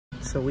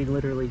So we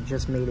literally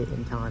just made it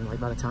in time.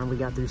 Like by the time we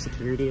got through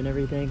security and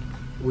everything,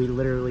 we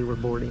literally were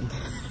boarding.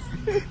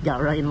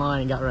 Got right in line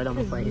and got right on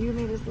the plane. You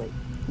made us late.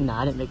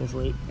 Nah, I didn't make us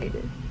late. I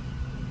did.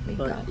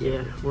 But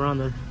yeah, we're on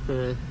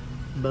the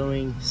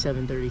Boeing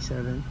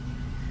 737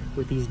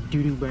 with these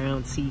doo-doo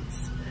brown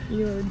seats.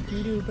 You're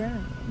doo-doo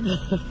brown.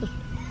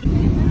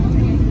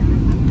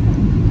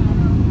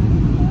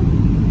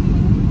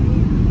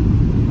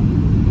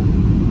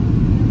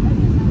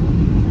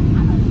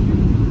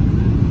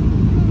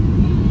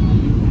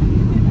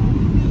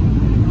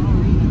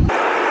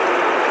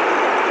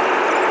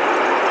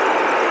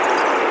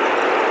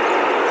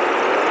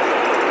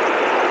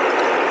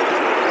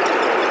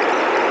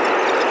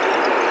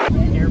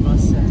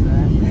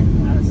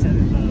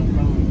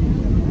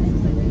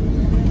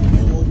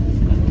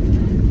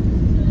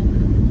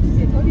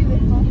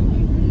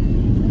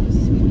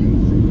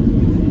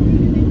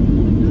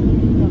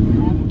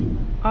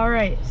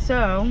 Alright,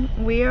 so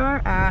we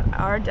are at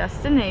our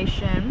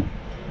destination,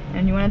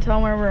 and you want to tell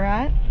them where we're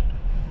at?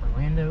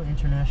 Orlando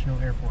International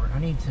Airport. I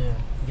need to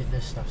get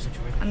this stuff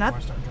situated before I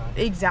start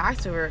driving.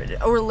 Exactly, we're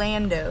at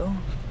Orlando.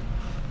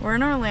 We're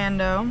in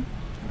Orlando,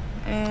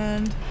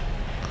 and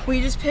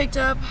we just picked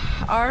up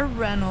our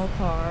rental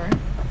car,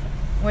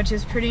 which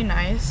is pretty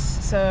nice.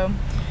 So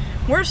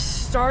we're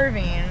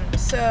starving,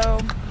 so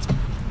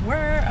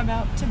we're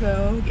about to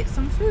go get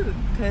some food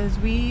because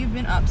we've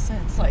been up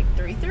since like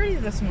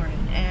 3:30 this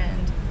morning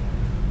and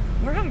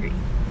we're hungry.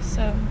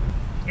 So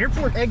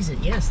airport exit,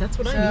 yes, that's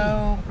what I mean.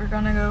 So we're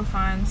gonna go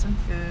find some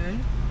food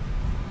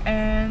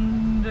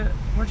and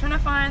we're trying to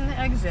find the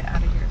exit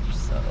out of here.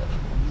 So,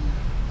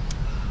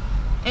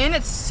 and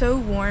it's so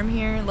warm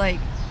here, like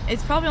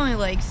it's probably only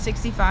like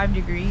 65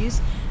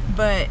 degrees,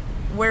 but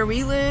where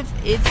we live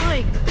it's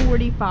like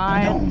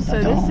 45,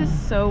 so this is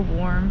so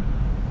warm.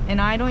 And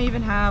I don't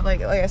even have,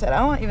 like I said, I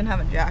don't even have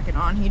a jacket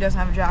on. He doesn't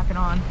have a jacket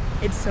on.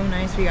 It's so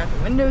nice. We got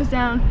the windows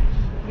down.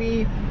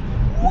 We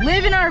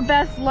living our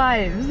best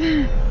lives.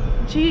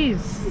 Jeez.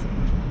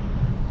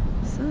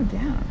 Slow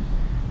down.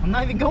 I'm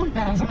not even going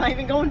fast. I'm not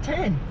even going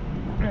 10.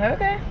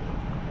 Okay.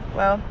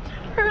 Well,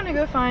 we're gonna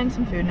go find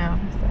some food now.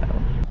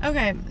 So.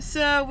 Okay,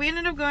 so we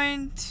ended up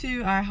going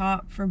to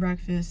IHOP for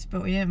breakfast,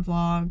 but we didn't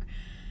vlog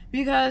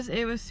because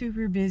it was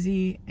super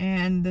busy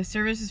and the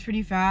service is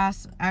pretty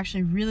fast,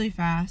 actually really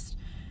fast.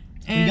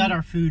 And we got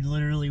our food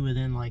literally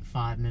within like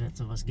 5 minutes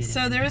of us getting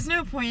so there was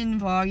no point in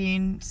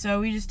vlogging,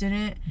 so we just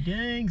didn't.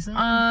 Dang,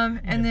 son.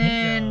 And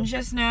then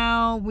just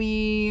now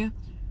we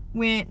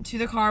went to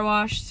the car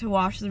wash to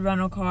wash the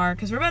rental car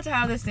because we're about to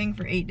have this thing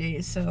for 8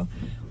 days, so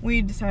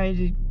we decided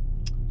to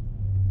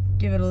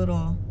give it a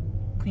little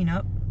clean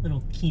up.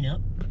 Little clean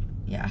up.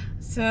 Yeah,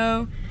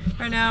 so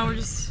right now we're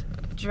just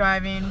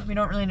driving. We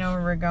don't really know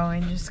where we're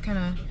going, just kind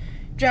of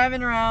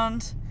driving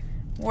around.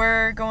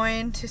 We're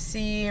going to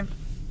see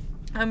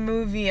a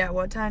movie at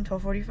what time?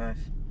 12:45?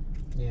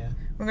 Yeah.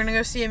 We're gonna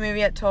go see a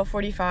movie at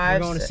 12:45. We're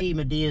going to see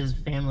Madea's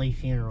family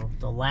funeral,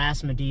 the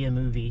last Madea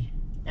movie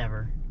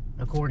ever,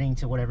 according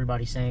to what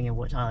everybody's saying and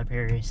what Tyler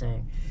Perry is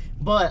saying.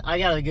 But I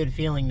got a good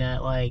feeling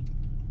that like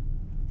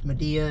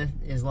Madea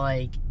is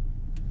like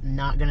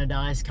not gonna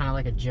die. It's kind of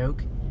like a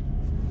joke,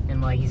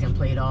 and like he's gonna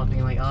play it off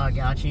being like, "Oh, I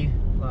got you,"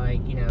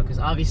 like, you know, because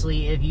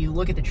obviously if you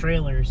look at the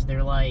trailers,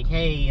 they're like,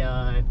 "Hey,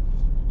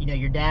 you know,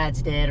 your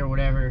dad's dead" or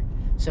whatever.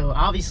 So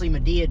obviously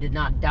Madea did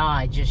not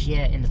die just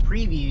yet in the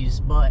previews,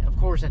 but of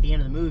course at the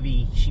end of the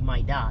movie she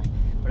might die,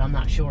 but I'm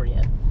not sure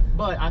yet.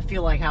 But I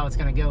feel like how it's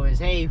gonna go is,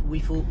 hey, we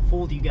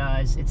fooled you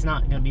guys. It's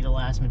not gonna be the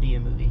last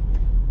Madea movie,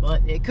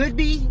 but it could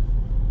be,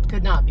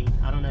 could not be.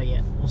 I don't know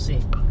yet. We'll see.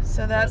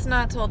 So that's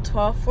not till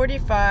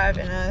 12:45,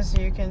 and as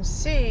you can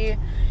see,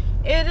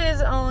 it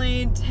is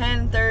only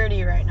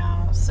 10:30 right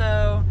now.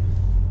 So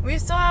we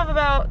still have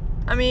about,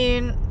 I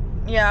mean,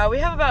 yeah, we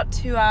have about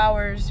 2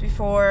 hours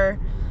before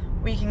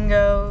we can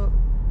go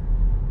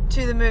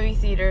to the movie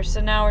theater.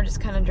 So now we're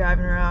just kind of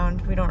driving around.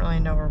 We don't really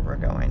know where we're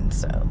going,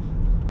 so.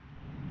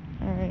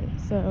 Alright,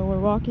 so we're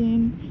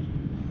walking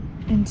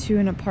into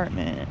an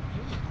apartment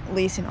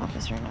leasing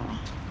office right now.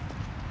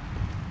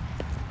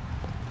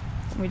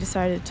 We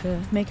decided to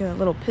make a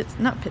little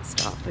not pit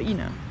stop, but you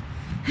know,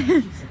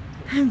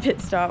 pit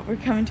stop. We're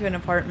coming to an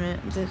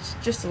apartment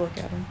just to look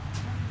at them.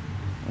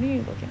 What are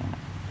you looking at?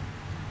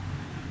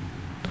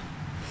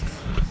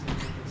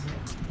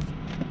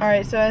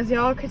 Alright, so as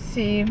y'all could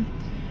see,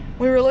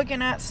 we were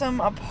looking at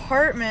some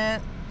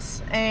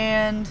apartments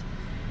and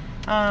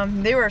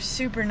they were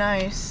super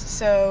nice,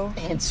 so.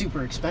 And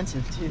super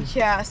expensive too.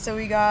 Yeah, so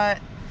we got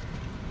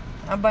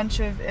a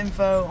bunch of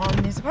info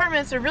on these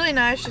apartments. They're really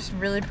nice, just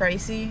really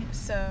pricey.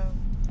 So,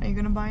 are you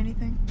gonna buy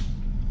anything?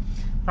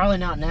 Probably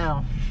not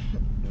now.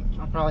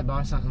 I'll probably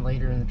buy something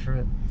later in the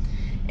trip.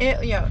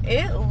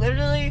 It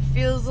literally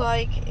feels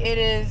like it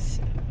is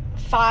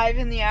 5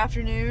 in the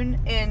afternoon,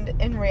 and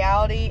in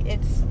reality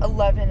it's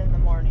 11 in the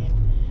morning.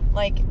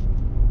 Like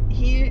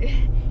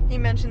he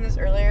mentioned this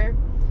earlier.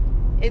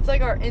 It's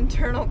like our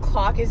internal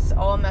clock is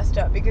all messed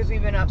up because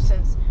we've been up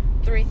since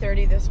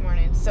 3:30 this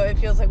morning, so it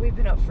feels like we've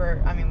been up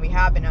for, I mean, we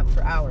have been up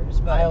for hours,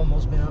 but I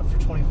almost been up for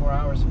 24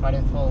 hours if I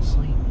didn't fall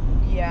asleep.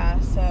 yeah,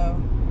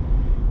 so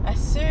as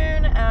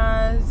soon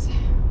as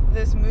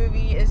this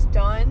movie is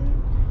done,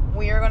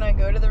 we are gonna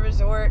go to the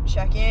resort,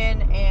 check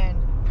in, and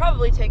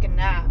probably take a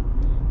nap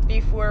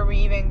before we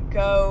even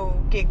go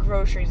get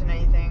groceries and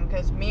anything,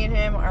 because me and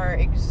him are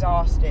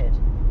exhausted.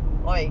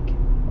 Like,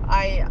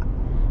 I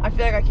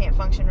feel like I can't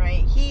function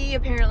right. He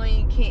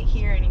apparently can't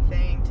hear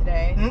anything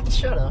today.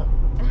 Shut up.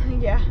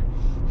 Yeah.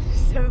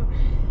 So,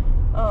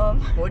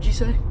 What'd you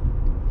say?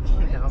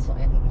 No, I'm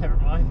playing. Never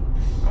mind.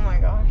 oh my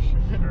gosh.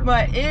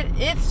 But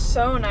it's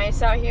so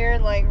nice out here.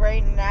 Like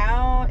right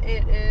now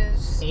it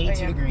is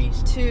 82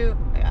 degrees.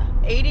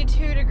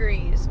 82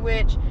 degrees,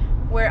 which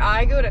where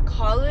I go to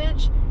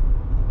college,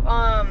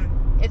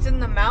 it's in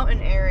the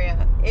mountain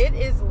area. It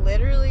is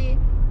literally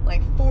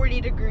like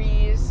 40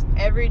 degrees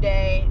every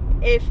day,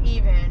 if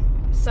even.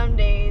 Some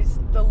days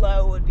the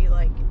low would be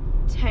like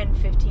 10,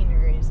 15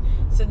 degrees.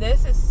 So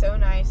this is so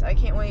nice. I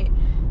can't wait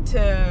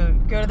to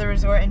go to the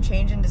resort and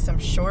change into some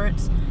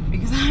shorts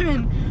because I'm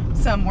in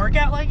some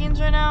workout leggings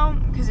right now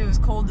because it was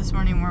cold this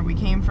morning where we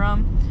came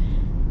from.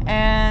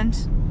 And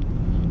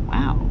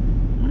wow,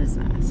 what is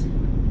that?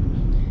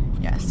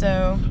 Yeah,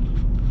 so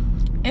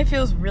it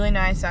feels really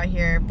nice out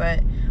here,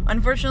 but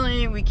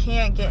unfortunately we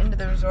can't get into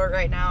the resort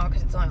right now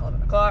because it's only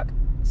 11 o'clock,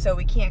 so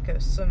we can't go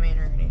swimming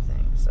or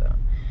anything. So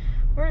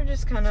we're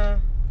just kind of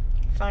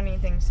finding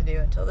things to do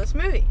until this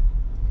movie.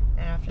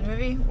 And after the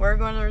movie, we're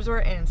going to the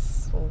resort and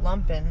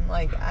slumping.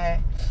 Like,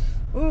 I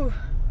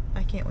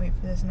can't wait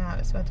for this nap.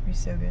 It's about to be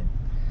so good.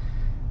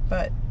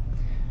 But,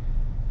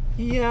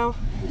 you know,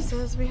 it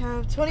says we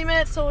have 20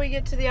 minutes till we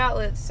get to the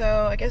outlet,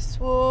 so I guess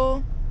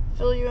we'll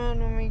fill you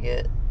in when we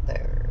get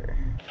there.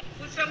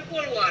 Put some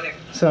cold water.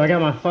 So I got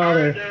my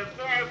father.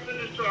 Sorry,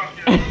 finish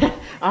talking.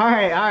 all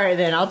right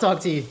then. I'll talk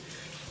to you.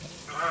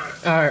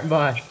 All right,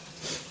 bye.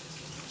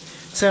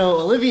 So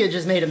Olivia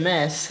just made a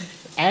mess.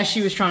 As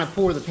she was trying to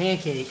pour the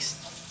pancakes,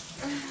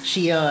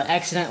 she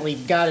accidentally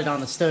got it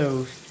on the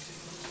stove.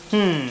 What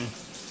are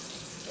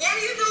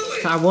you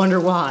doing? I wonder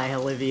why,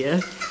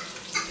 Olivia.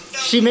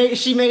 She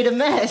made a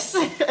mess.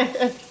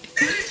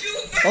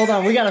 Hold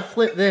on, we gotta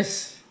flip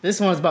this. This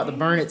one's about to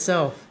burn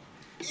itself.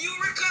 You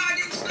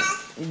recording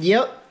stuff?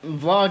 Yep, I'm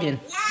vlogging.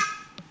 What?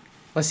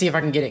 Let's see if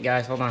I can get it,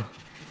 guys. Hold on.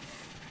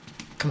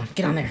 Come on,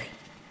 get on there.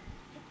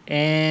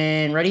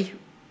 And ready?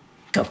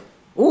 Go.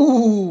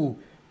 Ooh,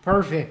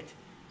 perfect.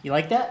 You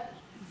like that?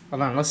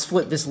 Hold on, let's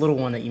flip this little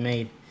one that you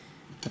made.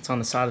 That's on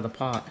the side of the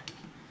pot.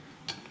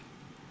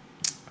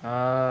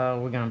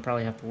 We're gonna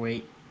probably have to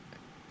wait.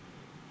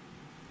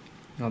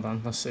 Hold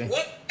on, let's see. What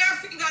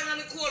else you got on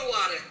the cold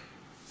water?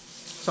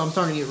 So I'm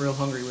starting to get real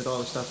hungry with all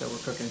the stuff that we're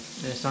cooking.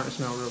 And it's starting to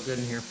smell real good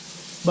in here.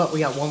 But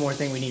we got one more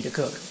thing we need to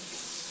cook.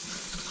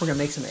 We're gonna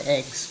make some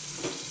eggs.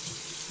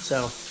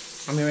 So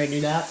I'm gonna do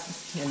that.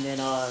 And then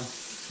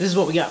this is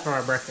what we got for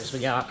our breakfast. We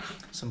got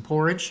some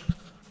porridge.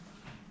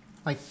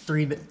 Like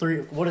three,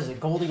 what is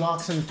it?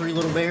 Goldilocks and Three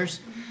Little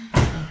Bears.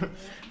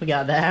 We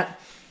got that.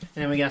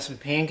 And then we got some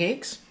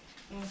pancakes.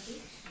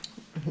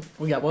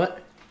 We got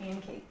what?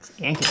 Pancakes.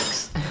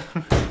 Pancakes.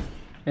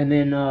 And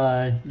then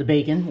the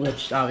bacon,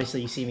 which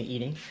obviously you see me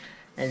eating.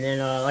 And then,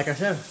 like I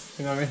said,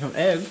 we're gonna make some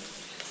eggs.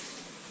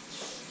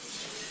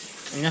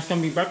 And that's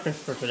gonna be breakfast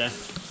for today.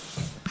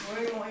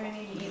 We won't even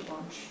need to eat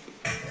lunch.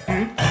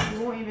 We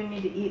won't even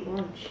need to eat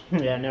lunch.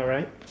 Yeah, I know,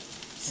 right?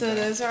 So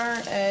those are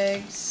our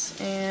eggs,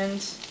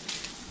 and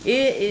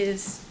it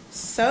is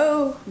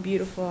so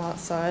beautiful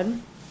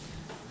outside.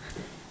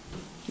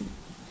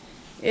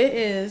 It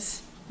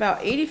is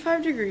about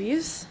 85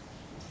 degrees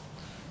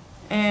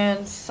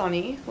and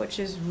sunny, which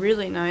is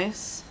really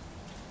nice.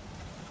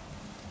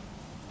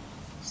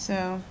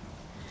 So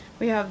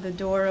we have the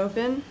door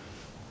open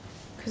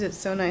because it's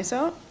so nice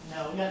out.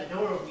 No, we got the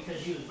door open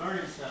because you was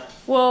burning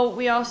stuff. Well,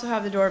 we also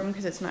have the door open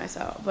because it's nice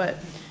out, but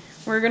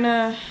we're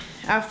gonna,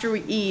 after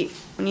we eat,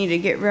 we need to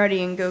get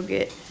ready and go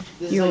get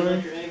your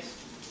eggs?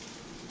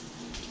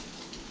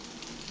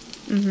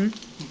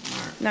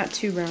 Not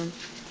too brown.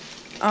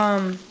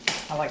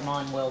 I like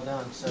mine well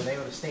done, so they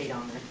would have stayed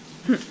on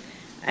there.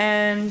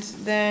 And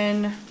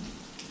then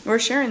we're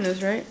sharing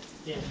those, right?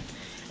 Yeah.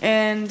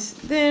 And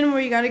then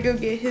we gotta go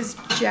get his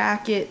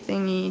jacket suit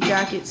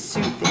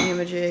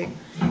thingy-majig.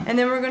 And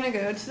then we're gonna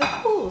go to the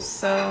pools,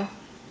 so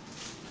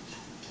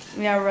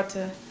yeah, we're about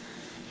to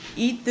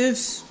eat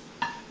this.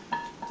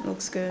 It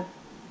looks good.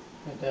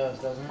 It does,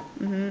 doesn't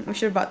it? We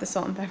should have bought the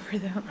salt and pepper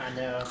though. I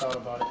know, I thought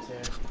about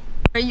it too.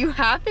 Are you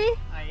happy?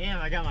 I am,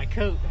 I got my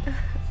coat.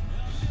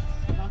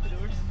 Lock the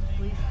doors,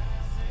 please.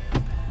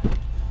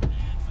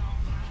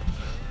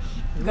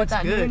 It looks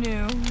that good.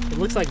 new. It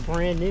looks like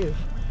brand new.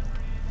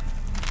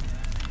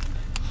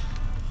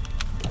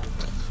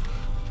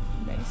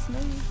 Nice,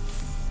 nice.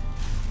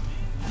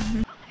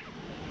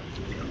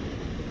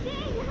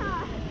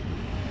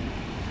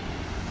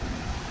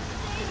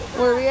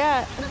 Where are we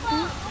at?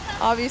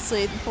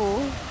 Obviously, the pool.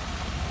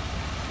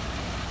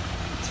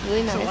 It's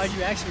really nice. So why'd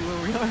you ask me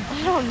where we are?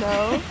 I don't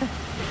know.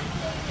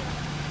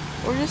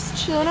 We're just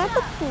chilling at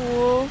the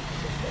pool.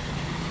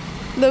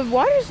 The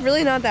water's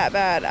really not that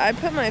bad. I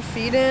put my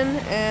feet in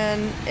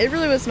and it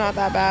really was not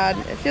that bad.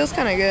 It feels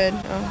kind of good.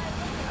 Oh.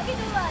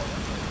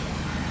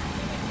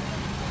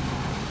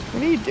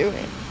 What are you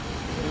doing?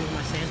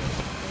 My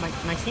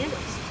sandals. My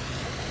sandals.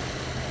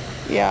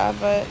 Yeah,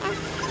 but...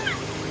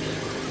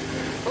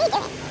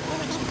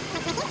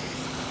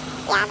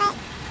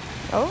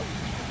 Oh.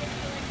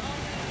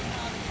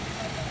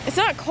 It's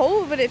not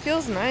cold, but it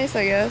feels nice,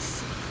 I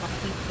guess. My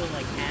feet feel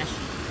like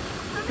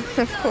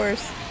ashy. Of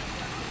course.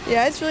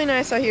 Yeah, it's really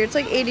nice out here. It's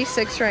like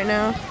 86 right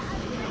now.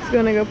 He's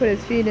gonna go put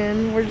his feet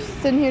in. We're just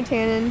sitting here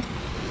tanning.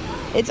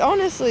 It's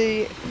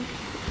honestly...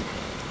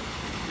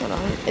 Hold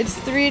on. It's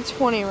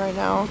 3:20 right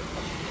now,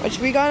 which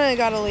we got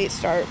a late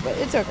start, but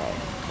it's okay.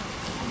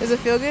 Does it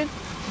feel good?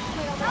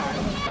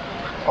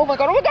 Oh my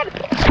god, oh my god!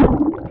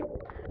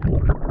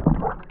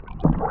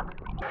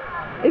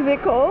 Is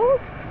it cold?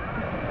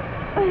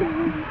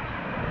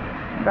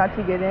 About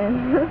to get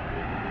in.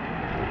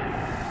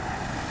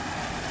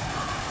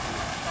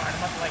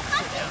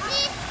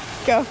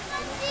 Go.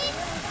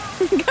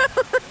 Go.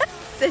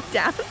 Sit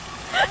down.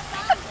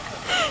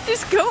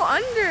 Just go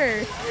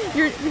under.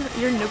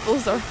 Your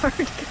nipples are hard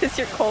because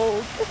you're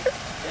cold.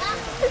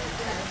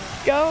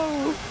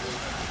 Go.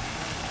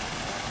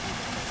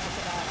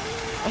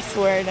 I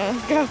swear now.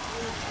 Let's go.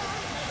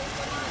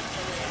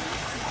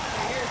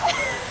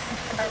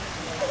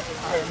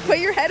 Put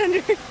your head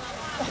under.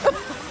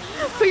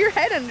 Put your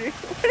head under.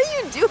 What are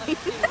you doing?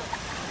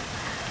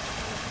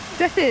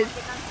 Dennis.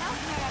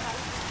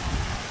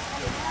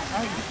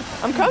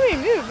 I'm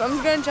coming, move. I'm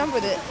just gonna jump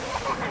with it.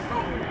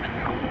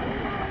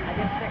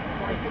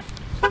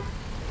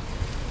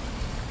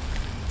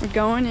 We're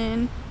going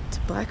in to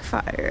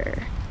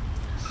Blackfire.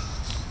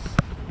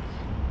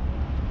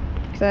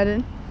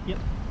 Excited? Yep.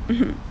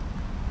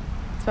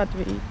 It's about to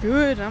be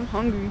good. I'm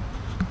hungry.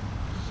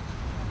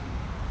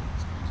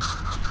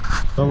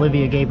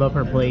 Olivia gave up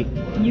her plate.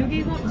 You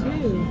gave up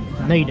too.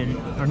 No, you didn't.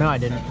 Or no, I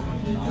didn't.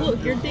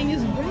 Look, your thing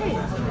is red.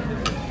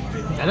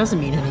 That doesn't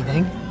mean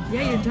anything.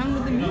 Yeah, you're done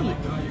with the meat.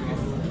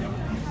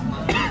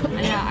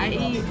 Yeah, I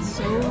eat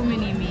so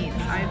many meats.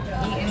 I've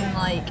eaten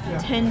like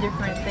 10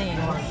 different things,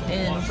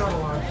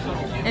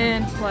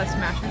 and plus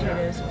mashed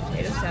potatoes,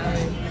 potato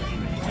salad,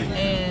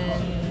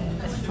 and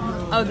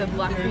oh, the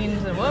black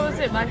beans. And what was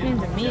it? Black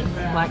beans and meat.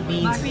 Black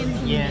beans. Black beans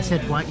and Yeah, it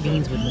said black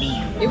beans with meat.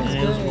 It was and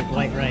it good. was with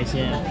white rice,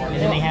 yeah.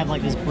 And then they have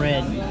like this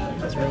bread.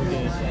 It's real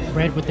good.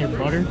 Bread with their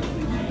butter,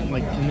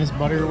 like in this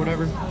butter or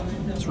whatever.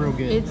 It's real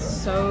good. It's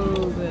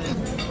so good.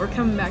 We're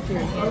coming back here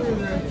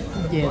again.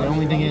 Yeah, the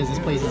only thing is this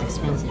place is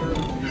expensive.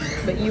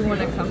 But you want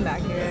to come back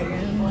here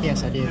again?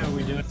 Yes, I do.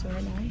 So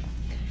right now,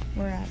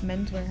 we're at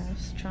Men's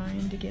Warehouse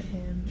trying to get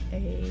him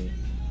a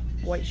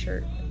white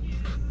shirt.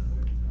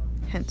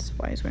 Hence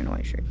why he's wearing a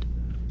white shirt.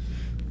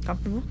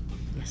 Comfortable?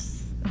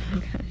 Yes. Oh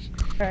my gosh.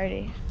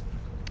 Alrighty.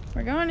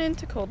 We're going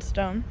into Cold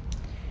Stone.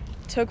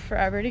 Took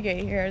forever to get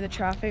here. The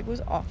traffic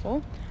was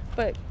awful.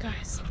 But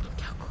guys, look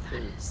how cool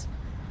that is.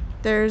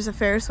 There's a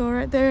Ferris wheel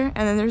right there,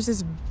 and then there's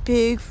this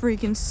big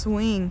freaking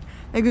swing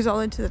that goes all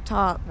the way to the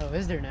top. Oh,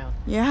 is there now?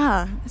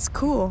 Yeah, it's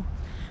cool.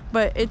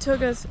 But it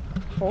took us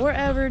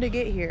forever to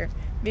get here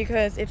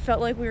because it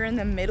felt like we were in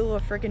the middle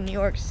of freaking New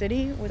York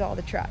City with all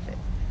the traffic.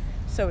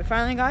 So we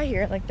finally got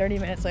here like 30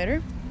 minutes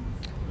later.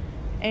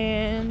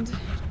 And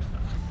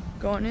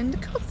going into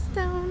Cold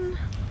Stone.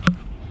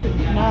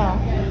 Now,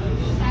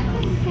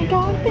 I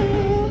got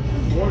this.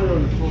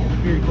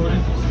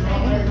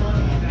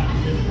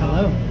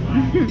 Hello.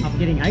 I'm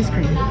getting ice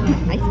cream.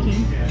 Ice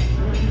cream.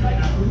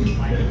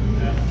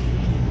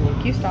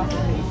 Can you stop it?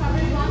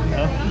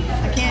 Oh.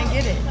 I can't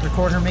get it.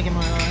 Record her making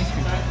my own ice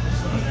cream.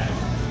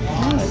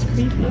 Oh, it's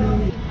creepy.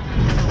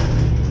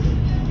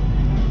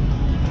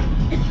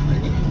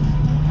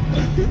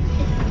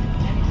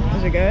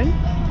 Is it good?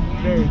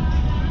 Very.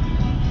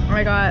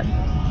 I got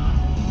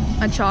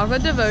a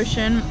chocolate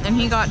devotion, and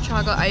he got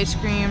chocolate ice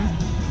cream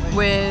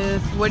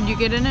with, what did you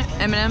get in it?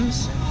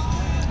 M&M's?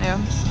 Yeah.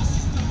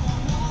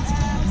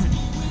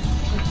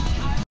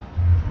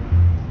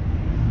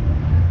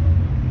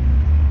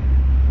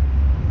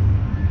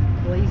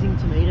 Blazing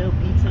tomato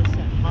pizza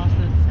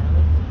pasta and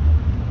salad.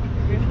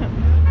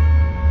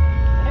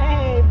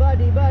 Hey,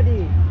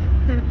 buddy.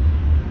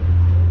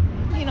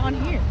 Getting on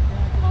here.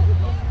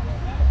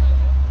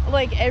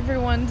 Like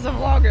everyone's a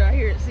vlogger out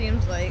here, it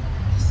seems like.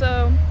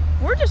 So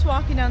we're just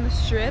walking down the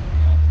strip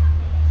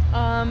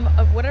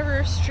of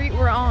whatever street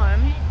we're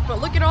on, but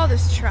look at all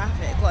this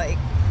traffic. Like,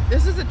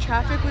 this is the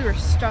traffic we were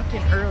stuck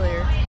in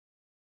earlier.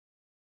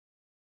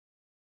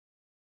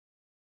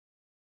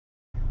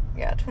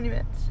 Yeah, 20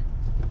 minutes.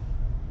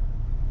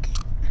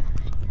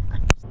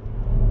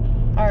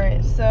 All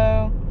right,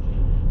 so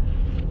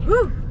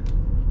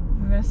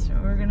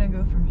we're gonna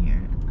go from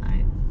here.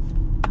 I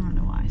don't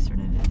know why I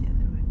started it the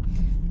other way.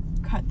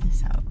 Cut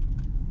this out.